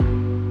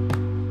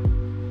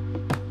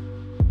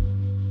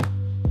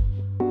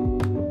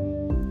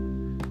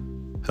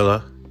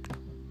Hello?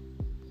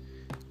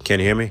 Can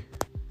you hear me?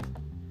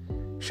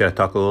 Should I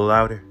talk a little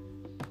louder?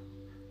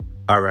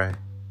 Alright.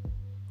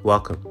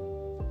 Welcome.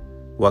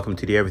 Welcome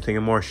to the Everything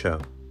and More Show.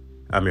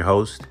 I'm your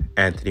host,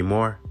 Anthony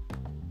Moore.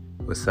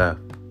 What's up?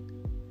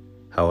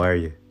 How are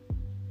you?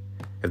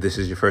 If this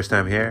is your first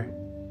time here,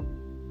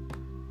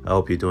 I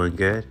hope you're doing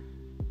good.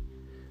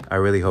 I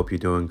really hope you're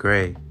doing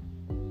great.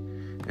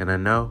 And I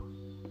know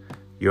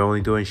you're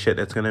only doing shit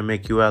that's gonna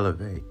make you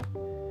elevate.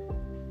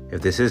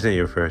 If this isn't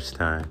your first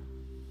time,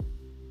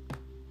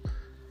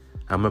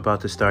 I'm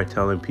about to start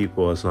telling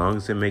people, as long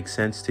as it makes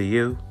sense to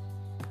you,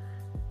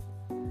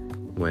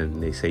 when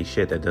they say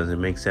shit that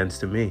doesn't make sense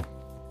to me.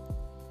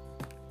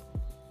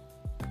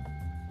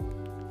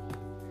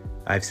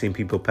 I've seen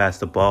people pass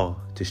the ball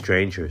to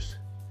strangers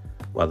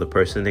while the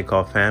person they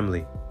call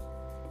family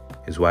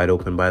is wide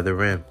open by the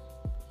rim.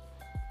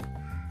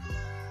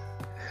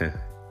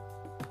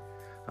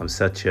 I'm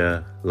such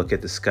a look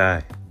at the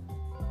sky,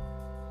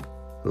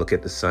 look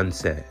at the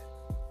sunset,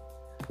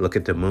 look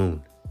at the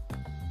moon.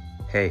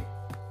 Hey,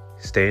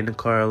 stay in the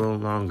car a little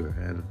longer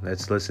and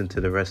let's listen to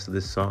the rest of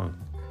this song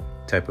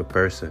type of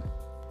person.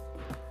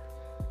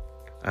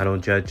 I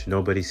don't judge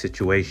nobody's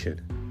situation.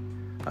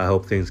 I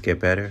hope things get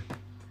better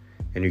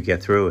and you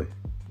get through it.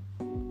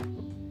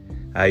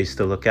 I used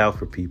to look out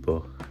for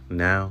people.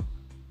 Now,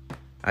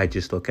 I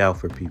just look out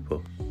for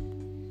people.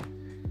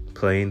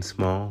 Playing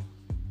small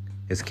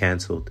is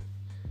canceled.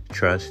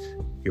 Trust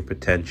your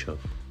potential.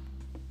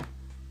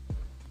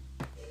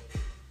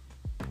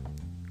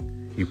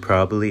 You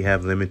probably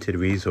have limited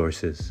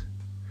resources,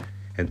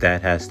 and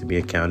that has to be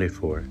accounted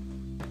for.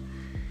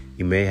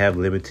 You may have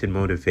limited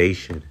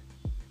motivation,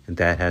 and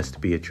that has to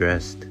be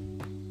addressed.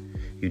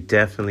 You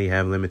definitely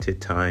have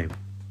limited time,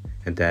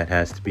 and that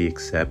has to be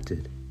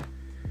accepted.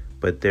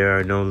 But there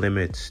are no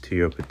limits to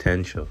your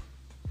potential.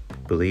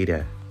 Believe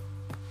that.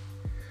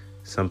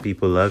 Some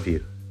people love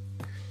you.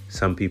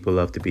 Some people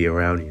love to be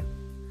around you.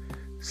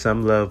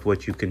 Some love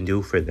what you can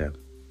do for them.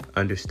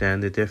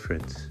 Understand the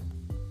difference.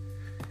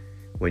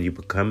 When you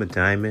become a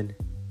diamond,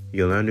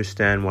 you'll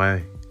understand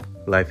why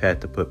life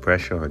had to put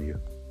pressure on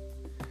you.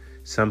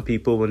 Some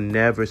people will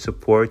never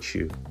support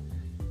you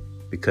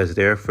because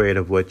they're afraid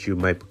of what you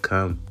might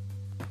become.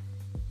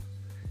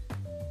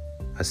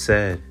 I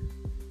said,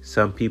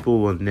 some people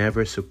will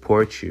never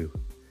support you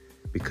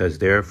because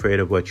they're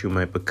afraid of what you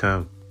might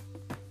become.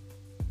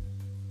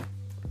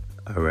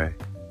 Alright.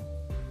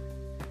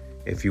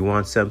 If you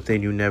want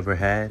something you never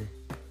had,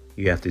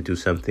 you have to do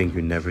something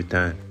you never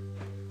done.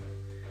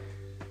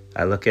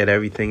 I look at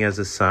everything as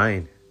a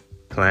sign.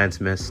 Plans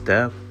messed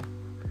up.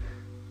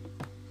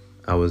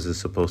 I wasn't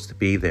supposed to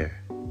be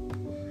there.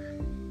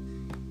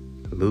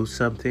 Lose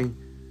something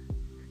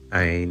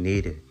I ain't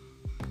needed.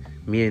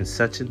 Me and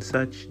such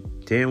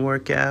didn't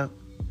work out.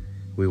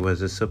 We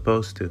wasn't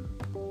supposed to.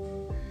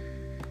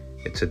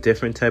 It's a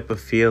different type of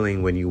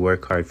feeling when you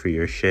work hard for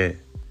your shit.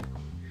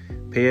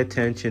 Pay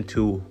attention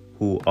to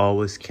who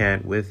always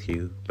can't with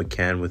you, but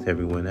can with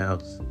everyone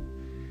else.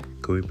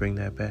 Could we bring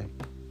that back?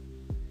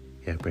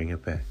 Yeah, bring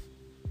it back.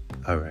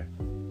 Alright.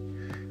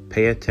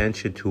 Pay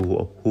attention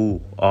to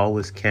who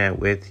always can't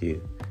with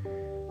you,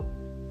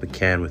 but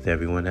can with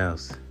everyone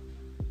else.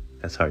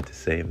 That's hard to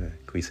say, man.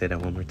 Can we say that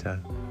one more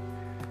time?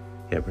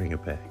 Yeah, bring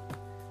it back.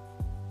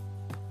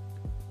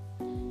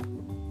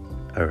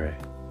 Alright.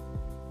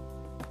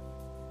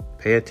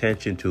 Pay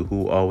attention to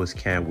who always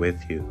can with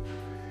you,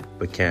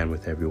 but can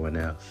with everyone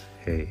else.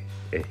 Hey,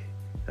 that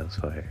was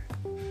fire.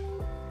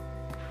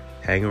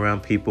 Hang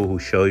around people who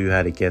show you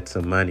how to get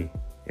some money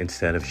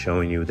instead of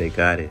showing you they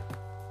got it.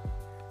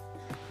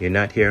 You're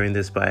not hearing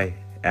this by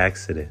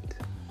accident.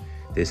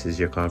 This is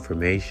your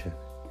confirmation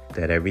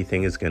that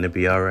everything is going to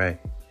be alright.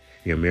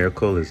 Your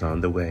miracle is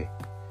on the way.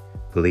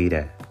 Believe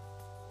that.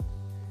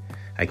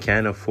 I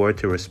can't afford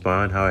to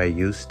respond how I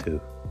used to.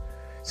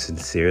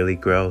 Sincerely,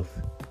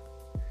 growth.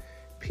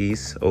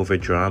 Peace over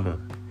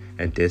drama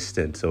and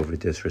distance over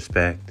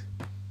disrespect.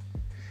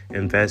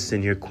 Invest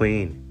in your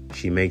queen.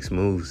 She makes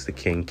moves the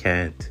king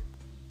can't.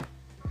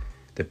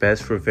 The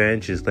best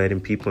revenge is letting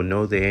people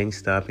know they ain't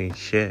stopping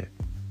shit.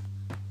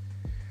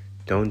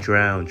 Don't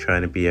drown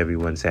trying to be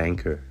everyone's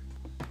anchor.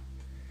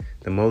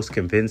 The most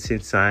convincing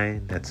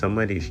sign that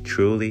somebody is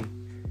truly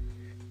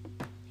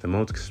the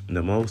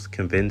most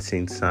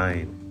convincing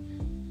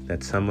sign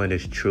that someone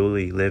is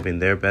truly living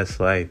their best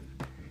life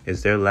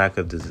is their lack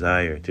of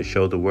desire to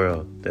show the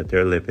world that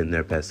they're living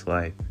their best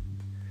life.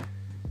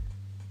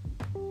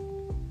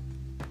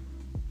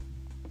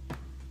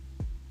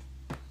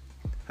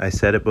 I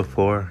said it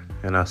before,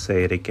 and I'll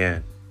say it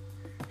again.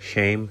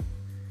 Shame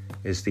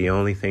is the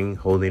only thing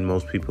holding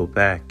most people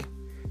back.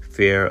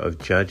 Fear of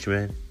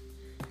judgment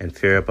and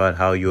fear about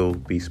how you'll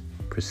be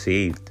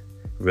perceived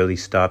really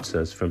stops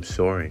us from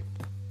soaring.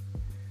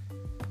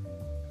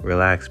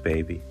 Relax,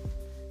 baby.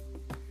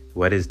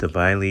 What is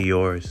divinely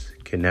yours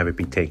can never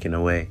be taken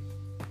away.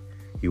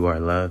 You are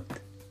loved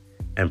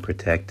and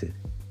protected.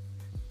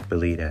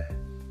 Believe that.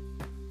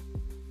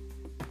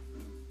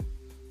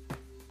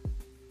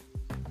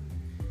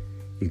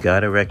 You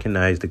gotta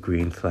recognize the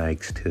green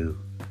flags too.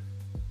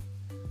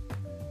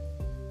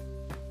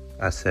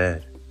 I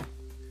said,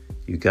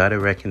 you gotta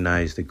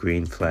recognize the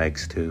green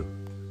flags too.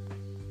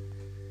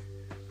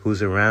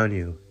 Who's around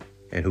you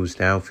and who's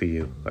down for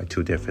you are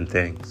two different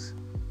things.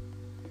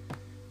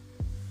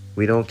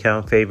 We don't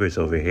count favors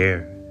over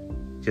here.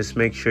 Just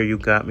make sure you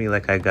got me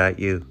like I got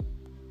you.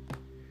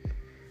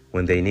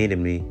 When they needed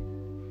me,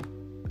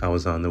 I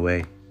was on the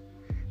way.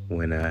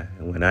 When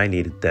I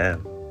needed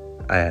them,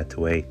 I had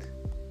to wait.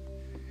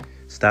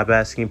 Stop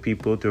asking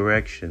people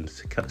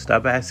directions.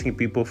 Stop asking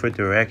people for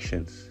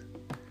directions.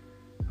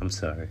 I'm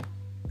sorry.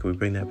 Can we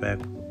bring that back?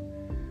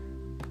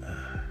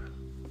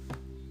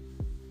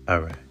 All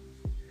right.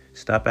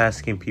 Stop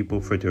asking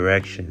people for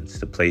directions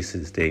to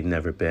places they've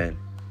never been.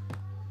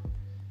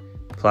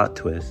 Plot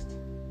twist.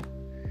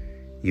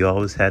 You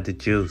always had the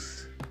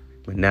juice,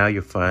 but now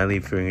you're finally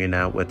figuring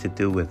out what to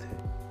do with it.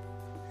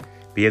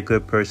 Be a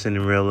good person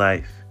in real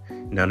life.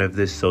 None of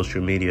this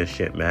social media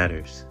shit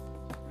matters.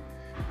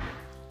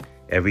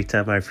 Every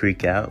time I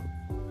freak out,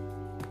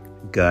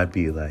 God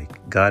be like,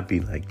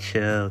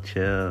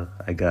 chill,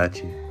 I got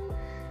you.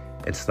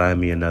 And slide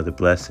me another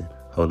blessing.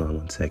 Hold on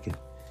one second.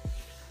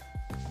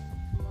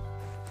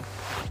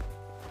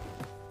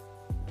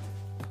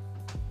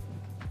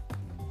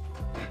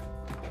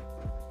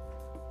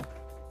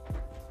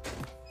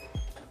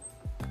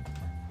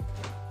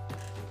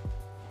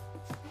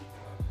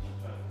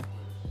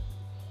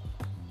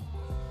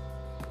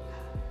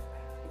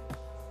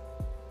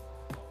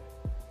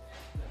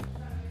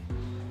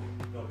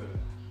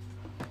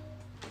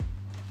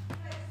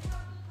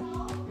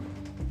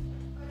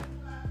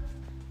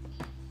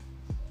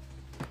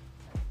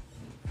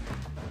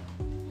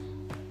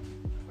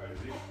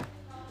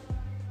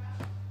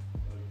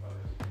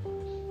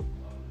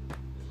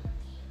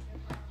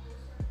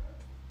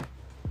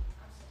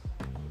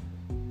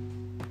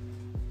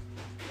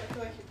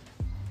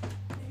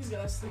 He's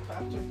gonna sleep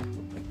after.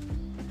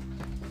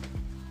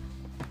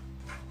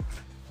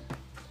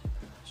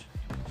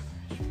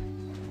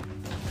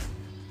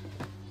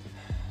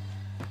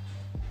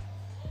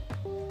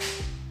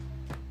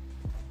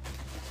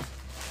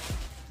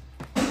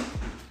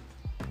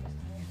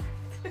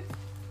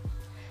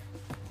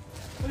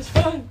 Which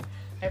one?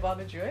 I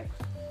bothered you, eh?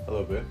 A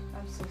little bit.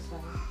 I'm so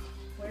sorry.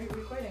 Where are you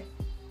recording?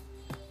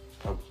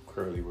 I'm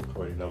currently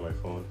recording on my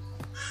phone.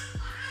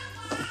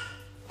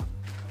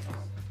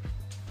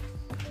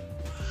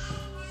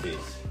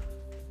 Peace.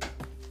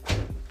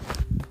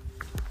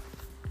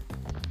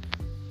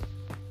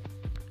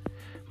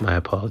 My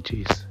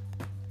apologies.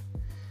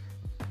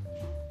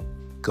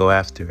 Go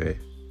after it,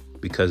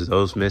 because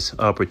those missed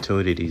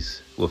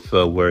opportunities will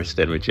feel worse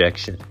than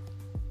rejection.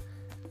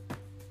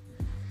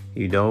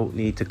 You don't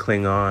need to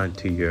cling on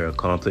to your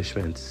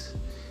accomplishments.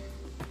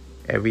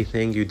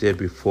 Everything you did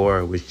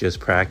before was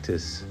just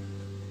practice.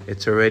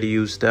 It's already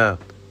used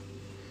up.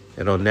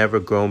 It'll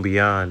never grow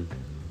beyond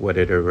what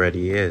it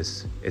already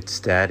is. It's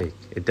static.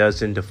 It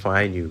doesn't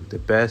define you. The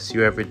best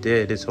you ever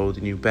did is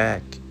holding you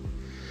back.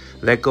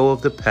 Let go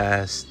of the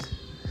past.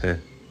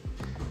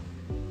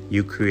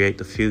 You create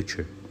the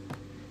future.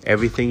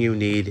 Everything you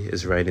need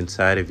is right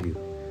inside of you.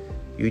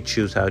 You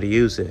choose how to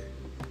use it.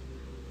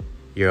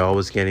 You're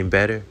always getting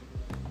better.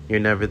 You're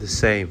never the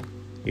same.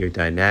 You're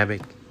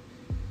dynamic.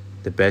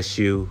 The best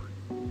you'll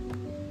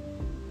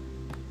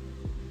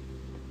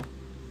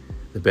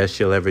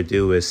ever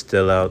do is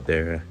still out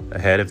there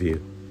ahead of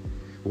you,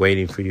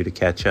 waiting for you to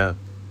catch up.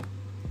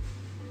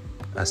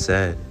 I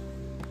said,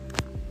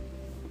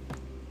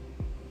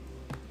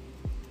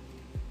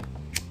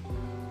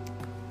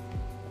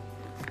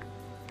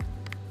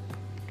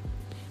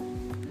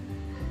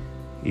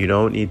 you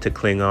don't need to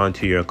cling on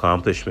to your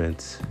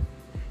accomplishments.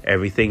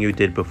 Everything you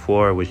did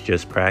before was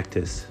just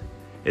practice.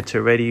 It's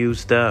already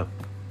used up.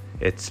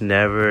 It's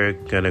never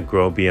gonna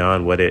grow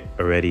beyond what it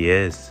already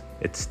is.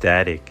 It's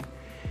static.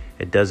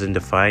 It doesn't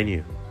define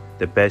you.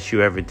 The best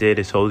you ever did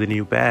is holding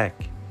you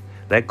back.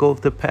 Let go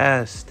of the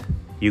past.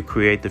 You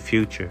create the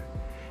future.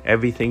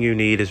 Everything you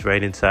need is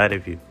right inside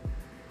of you.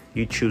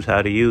 You choose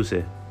how to use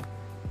it.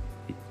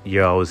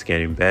 You're always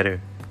getting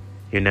better.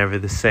 You're never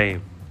the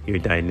same. You're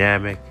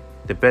dynamic.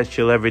 The best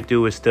you'll ever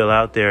do is still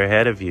out there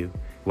ahead of you,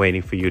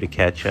 waiting for you to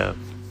catch up.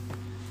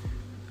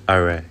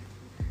 All right.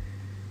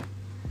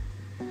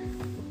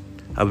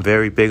 I'm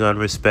very big on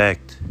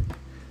respect.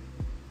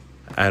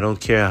 I don't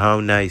care how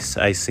nice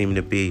I seem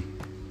to be.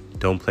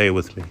 Don't play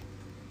with me.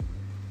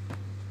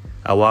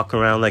 I walk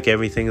around like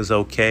everything is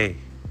okay,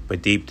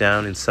 but deep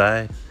down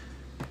inside,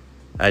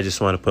 I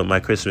just want to put my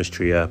Christmas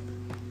tree up.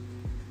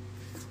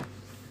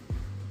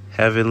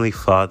 Heavenly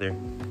Father,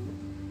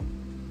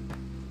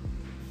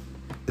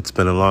 it's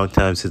been a long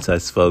time since I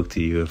spoke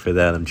to you, and for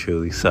that I'm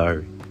truly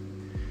sorry.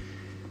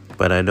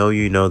 But I know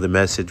you know the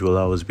message will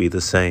always be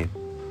the same.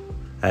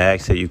 I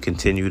ask that you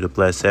continue to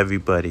bless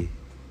everybody,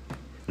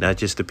 not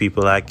just the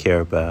people I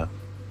care about,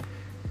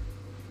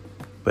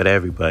 but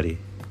everybody,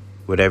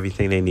 with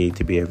everything they need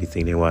to be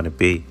everything they want to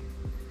be.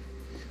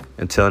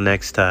 Until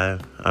next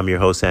time, I'm your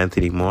host,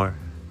 Anthony Moore.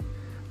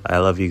 I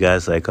love you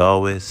guys like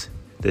always.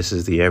 This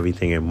is the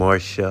Everything and More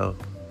Show.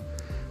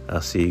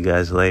 I'll see you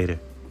guys later.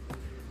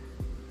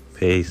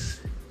 Peace.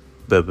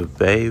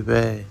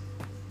 Baby.